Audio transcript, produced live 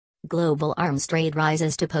global arms trade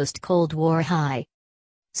rises to post-Cold War high.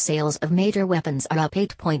 Sales of major weapons are up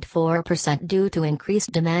 8.4% due to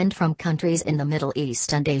increased demand from countries in the Middle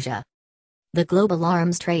East and Asia. The global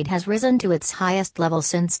arms trade has risen to its highest level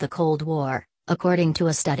since the Cold War, according to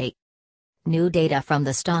a study. New data from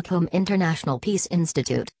the Stockholm International Peace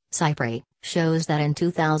Institute, SIPRI, shows that in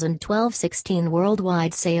 2012-16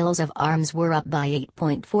 worldwide sales of arms were up by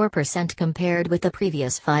 8.4% compared with the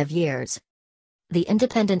previous 5 years. The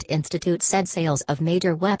independent institute said sales of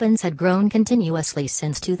major weapons had grown continuously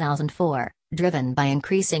since 2004, driven by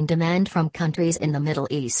increasing demand from countries in the Middle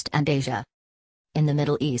East and Asia. In the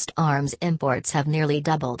Middle East, arms imports have nearly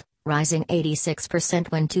doubled, rising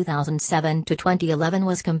 86% when 2007 to 2011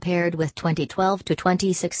 was compared with 2012 to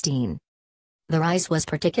 2016. The rise was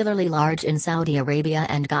particularly large in Saudi Arabia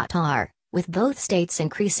and Qatar, with both states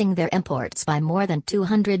increasing their imports by more than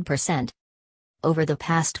 200%. Over the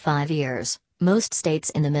past 5 years, most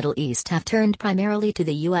states in the Middle East have turned primarily to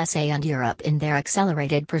the USA and Europe in their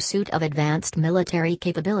accelerated pursuit of advanced military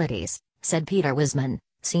capabilities, said Pieter Wezeman,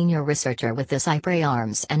 senior researcher with the SIPRI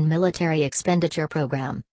Arms and Military Expenditure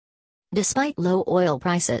Program. Despite low oil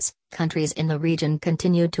prices, countries in the region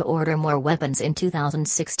continued to order more weapons in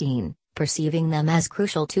 2016, perceiving them as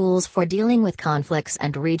crucial tools for dealing with conflicts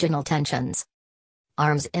and regional tensions.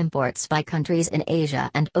 Arms imports by countries in Asia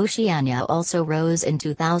and Oceania also rose in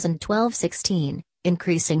 2012-16,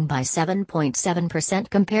 increasing by 7.7%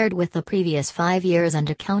 compared with the previous 5 years and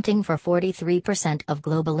accounting for 43% of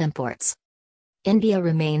global imports. India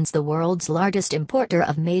remains the world's largest importer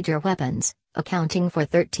of major weapons, accounting for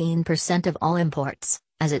 13% of all imports,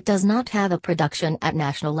 as it does not have a production at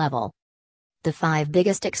national level. The 5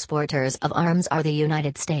 biggest exporters of arms are the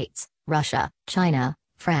United States, Russia, China,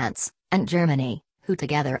 France, and Germany, who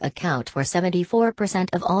together account for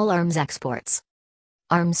 74% of all arms exports.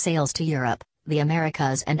 Arms sales to Europe, the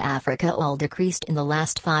Americas and Africa all decreased in the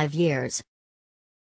last 5 years,